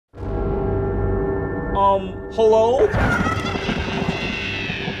Hello?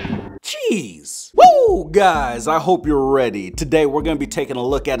 Jeez. Woo, guys, I hope you're ready. Today we're gonna be taking a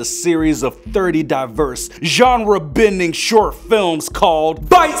look at a series of 30 diverse, genre-bending short films called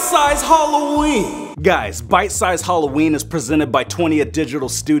Bite Size Halloween. Guys, Bite Size Halloween is presented by 20th Digital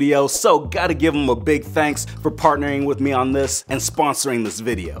Studios, so gotta give them a big thanks for partnering with me on this and sponsoring this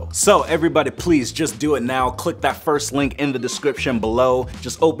video. So everybody, please just do it now. Click that first link in the description below.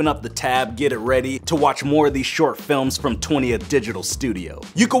 Just open up the tab, get it ready to watch more of these short films from 20th Digital Studio.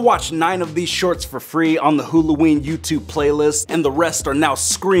 You can watch 9 of these shorts for free on the Huluween YouTube playlist, and the rest are now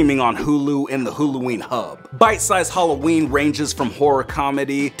screaming on Hulu in the Huluween hub. Bite Size Halloween ranges from horror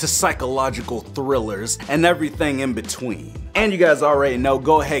comedy to psychological thrillers and everything in between. And you guys already know,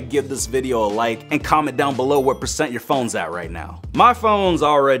 go ahead, give this video a like and comment down below what % your phone's at right now. My phone's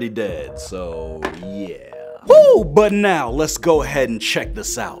already dead, so yeah. Woo! But now let's go ahead and check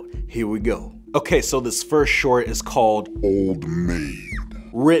this out. Here we go. Okay, so this first short is called Old Maid.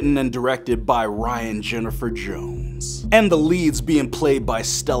 Written and directed by Ryan Jennifer Jones. And the leads being played by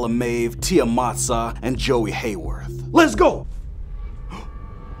Stella Maeve, Tia Matza, and Joey Hayworth. Let's go!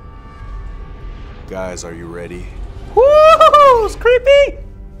 Guys, are you ready? Woo! It's creepy!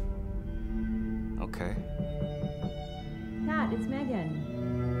 Okay. Nat, it's Megan.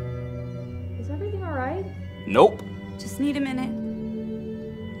 Is everything alright? Nope. Just need a minute.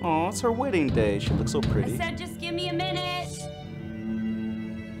 Oh, it's her wedding day. She looks so pretty. I said just give me a minute.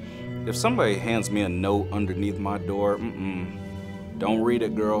 If somebody hands me a note underneath my door, don't read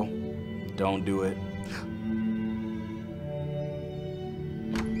it, girl. Don't do it.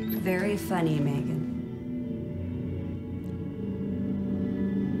 Very funny, Megan.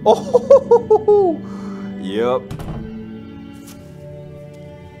 Oh, yep.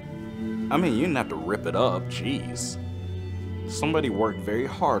 I mean, you didn't have to rip it up, jeez. Somebody worked very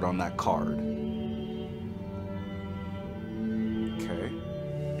hard on that card. Okay.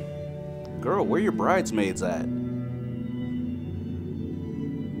 Girl, where your bridesmaids at?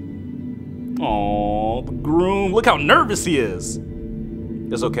 Aw, the groom. Look how nervous he is.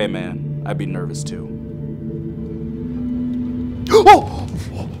 It's okay, man. I'd be nervous too. Oh!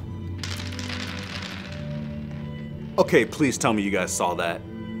 Okay, please tell me you guys saw that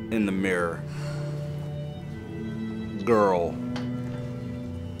in the mirror. Girl.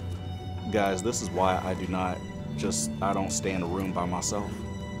 Guys, this is why I don't stay in a room by myself.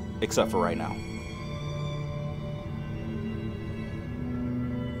 Except for right now.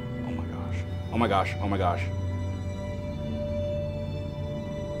 Oh my gosh. Oh my gosh. Oh my gosh.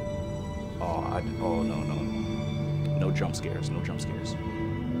 Oh no. No jump scares. No jump scares.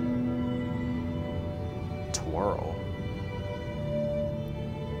 Twirl.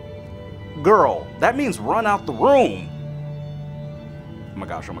 Girl, that means run out the room. Oh my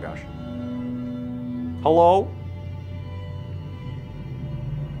gosh. Oh my gosh. Hello?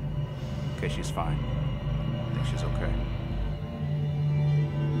 Okay, she's fine. I think she's okay.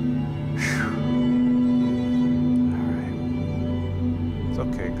 Alright. It's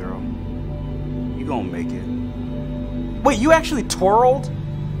okay, girl. You gonna make it. Wait, you actually twirled?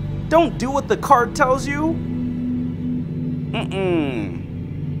 Don't do what the card tells you?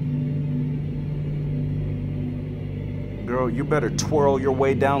 Girl, you better twirl your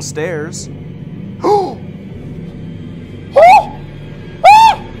way downstairs.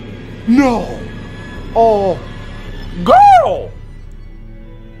 No! Oh, girl!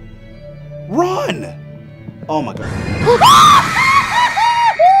 Run! Oh my god.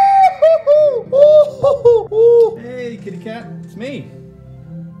 Hey, kitty cat, it's me.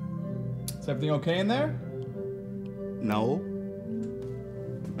 Is everything okay in there? No.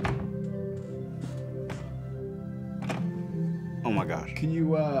 Oh my gosh. Can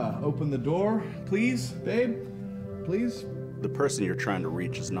you open the door, please, babe? Please? The person you're trying to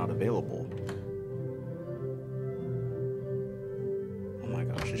reach is not available. Oh my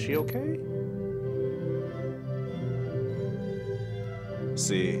gosh, is she okay?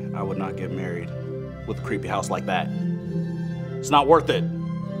 See, I would not get married with a creepy house like that. It's not worth it.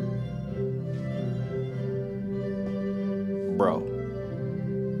 Bro.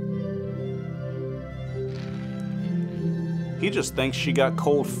 He just thinks she got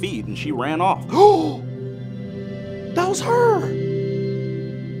cold feet and she ran off. That was her!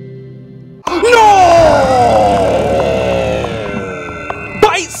 No!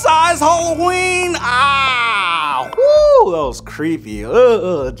 Bite Size Halloween! Ah! Woo! That was creepy.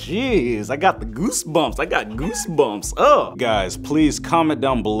 Oh, jeez. I got the goosebumps. I got goosebumps. Oh. Guys, please comment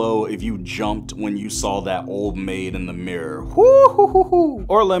down below if you jumped when you saw that old maid in the mirror. Woo-hoo-hoo-hoo.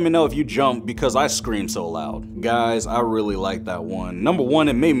 Or let me know if you jumped because I screamed so loud. Guys, I really like that one. Number one,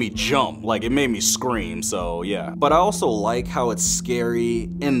 it made me jump. Like, it made me scream, so yeah. But I also like how it's scary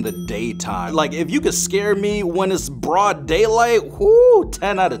in the daytime. Like, if you could scare me when it's broad daylight, whoo,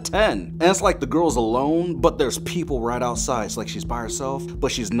 10 out of 10. And it's like the girl's alone, but there's people right outside. It's like she's by herself,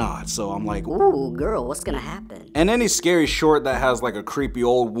 but she's not. So I'm like, ooh, girl, what's gonna happen? And any scary short that has like a creepy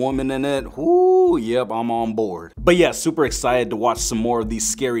old woman in it, whoo, yep, I'm on board. But yeah, super excited to watch some more of these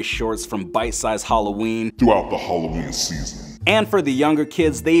scary shorts from Bite Size Halloween throughout the Halloween season. And for the younger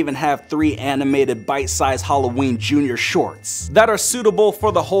kids, they even have 3 animated bite-sized Halloween Junior shorts that are suitable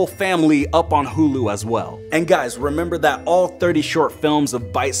for the whole family up on Hulu as well. And guys, remember that all 30 short films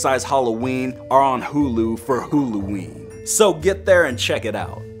of Bite-sized Halloween are on Hulu for Huluween. So get there and check it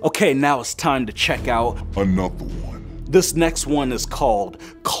out. Okay, now it's time to check out another one. This next one is called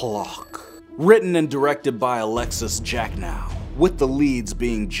Clock. Written and directed by Alexis Jacknow, with the leads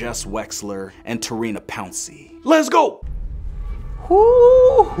being Jess Wexler and Tarina Pouncey. Let's go!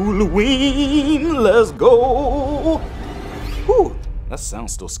 Woo, Halloween, let's go. Whew, that sound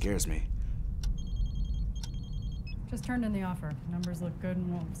still scares me. Just turned in the offer. Numbers look good and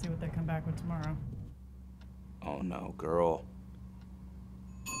we'll see what they come back with tomorrow. Oh no, girl.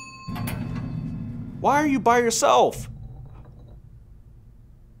 Why are you by yourself?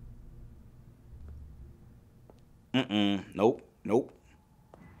 Nope, nope.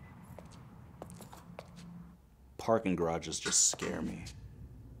 Parking garages just scare me.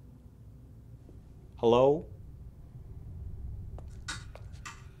 Hello? Oh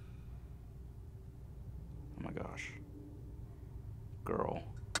my gosh. Girl.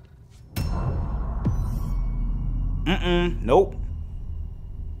 Nope.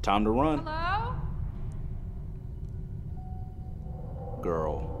 Time to run. Hello?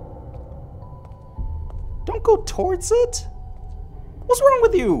 Girl. Don't go towards it. What's wrong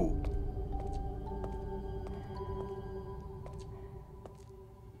with you?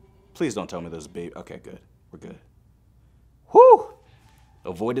 Please don't tell me there's a baby. Okay, good. We're good. Whew!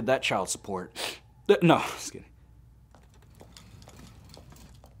 Avoided that child support. No, just kidding.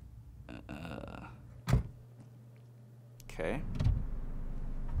 Okay.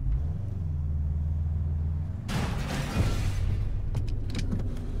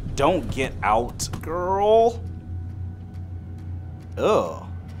 Don't get out, girl. Ugh.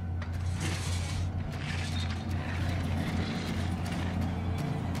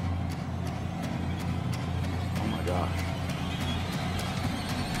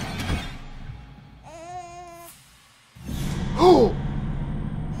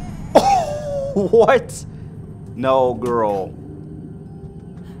 What? No, girl.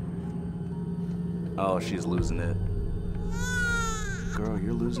 Oh, she's losing it. Girl,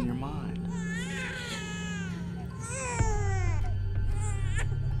 you're losing your mind.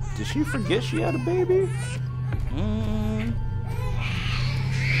 Did she forget she had a baby? Dang,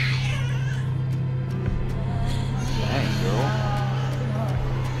 girl.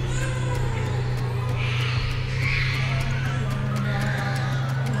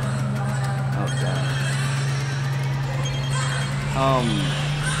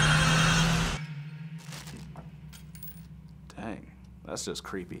 Dang, that's just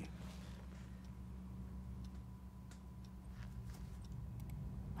creepy.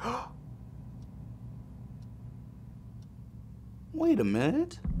 Wait a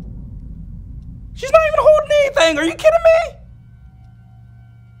minute. She's not even holding anything. Are you kidding me?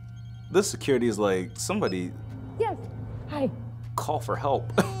 This security is like, somebody. Yes. Hi. Call for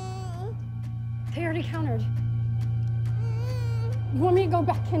help. They already countered. You want me to go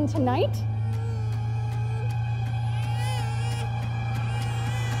back in tonight?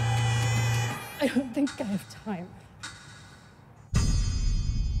 I don't think I have time.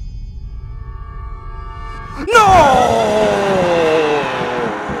 No!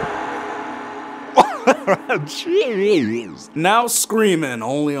 Jeez. Now Screaming,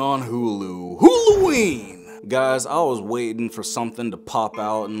 only on Hulu. Huluween! Guys, I was waiting for something to pop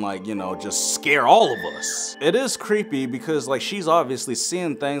out and like, you know, just scare all of us. It is creepy because like she's obviously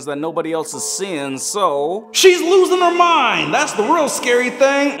seeing things that nobody else is seeing, so she's losing her mind. That's the real scary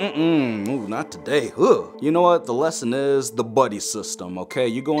thing. Ooh, not today. Ugh. You know what? The lesson is the buddy system, okay?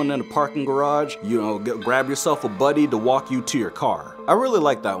 You going in a parking garage, you know, grab yourself a buddy to walk you to your car. I really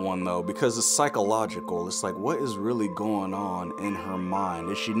like that one though because it's psychological. It's like, what is really going on in her mind?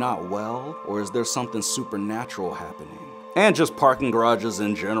 Is she not well, or is there something supernatural happening? And just parking garages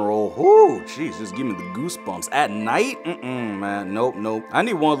in general. Ooh, jeez, just give me the goosebumps. At night? Man, nope. I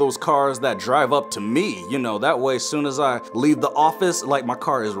need one of those cars that drive up to me. You know, that way as soon as I leave the office, like my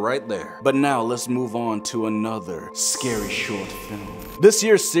car is right there. But now let's move on to another scary short film. This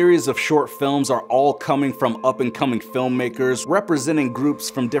year's series of short films are all coming from up-and-coming filmmakers representing groups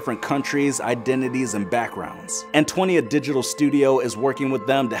from different countries, identities, and backgrounds. And 20th Digital Studio is working with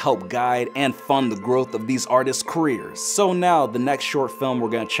them to help guide and fund the growth of these artists' careers. So now the next short film we're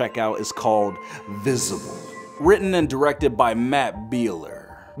gonna check out is called Visible. Written and directed by Matt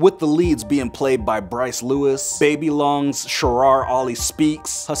Beeler, with the leads being played by Bryce Lewis, Baby Lungs, Sharar Ali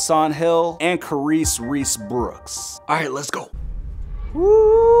Speaks, Hassan Hill, and Carice Reese Brooks. All right, let's go.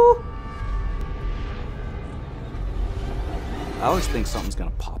 Woo! I always think something's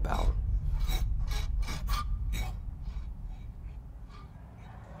gonna pop out.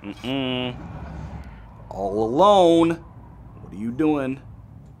 All alone. What are you doing?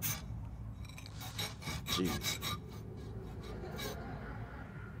 Jeez.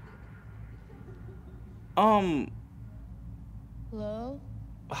 Hello?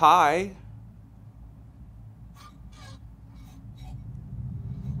 Hi.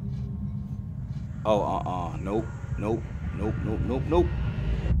 Oh, nope.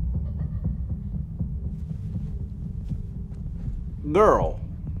 Girl.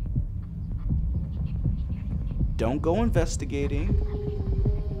 Don't go investigating.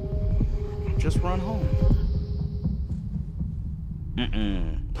 Just run home.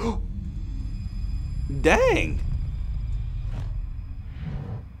 Dang.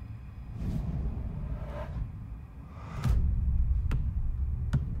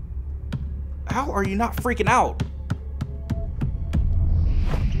 How are you not freaking out?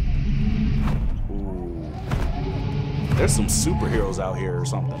 Ooh. There's some superheroes out here or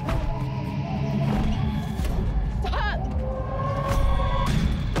something.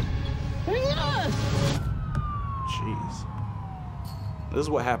 Jeez. This is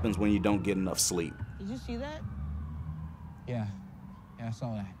what happens when you don't get enough sleep. Did you see that? Yeah, I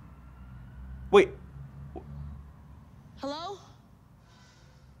saw that. Wait. Hello?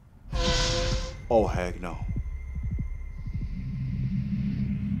 Oh, heck no.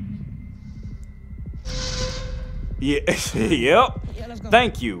 Yeah, yep. Yeah, let's go.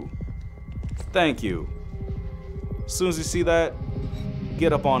 Thank you. As soon as you see that,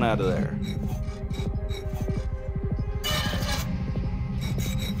 get up on out of there.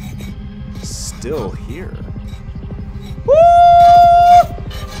 Still here. Woo!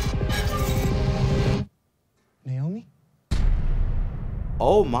 Naomi?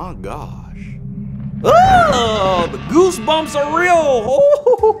 Oh my gosh. Oh, the goosebumps are real.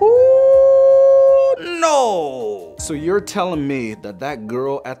 Oh, no. So you're telling me that that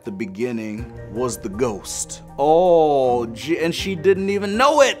girl at the beginning was the ghost. Oh, and she didn't even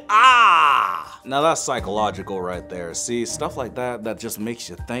know it. Ah. Now that's psychological right there. See, stuff like that, that just makes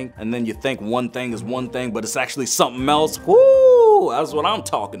you think. And then you think one thing is one thing, but it's actually something else. Woo, that's what I'm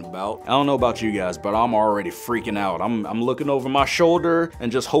talking about. I don't know about you guys, but I'm already freaking out. I'm looking over my shoulder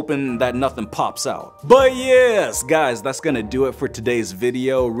and just hoping that nothing pops out. But yes, guys, that's gonna do it for today's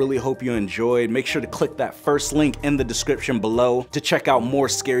video. Really hope you enjoyed. Make sure to click that first link in the description below to check out more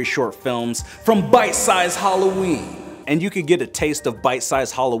scary short films from Bite Size Halloween. And you can get a taste of Bite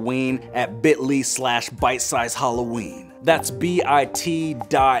Size Halloween at bit.ly/Bite-Size Halloween. That's bit.ly/Bite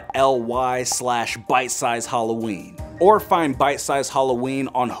Size Halloween. Or find Bite Size Halloween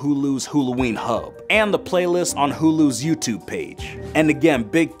on Hulu's Halloween Hub and the playlist on Hulu's YouTube page. And again,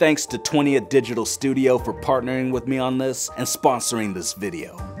 big thanks to 20th Digital Studio for partnering with me on this and sponsoring this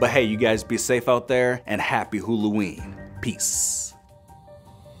video. But hey, you guys be safe out there and happy Halloween. Peace.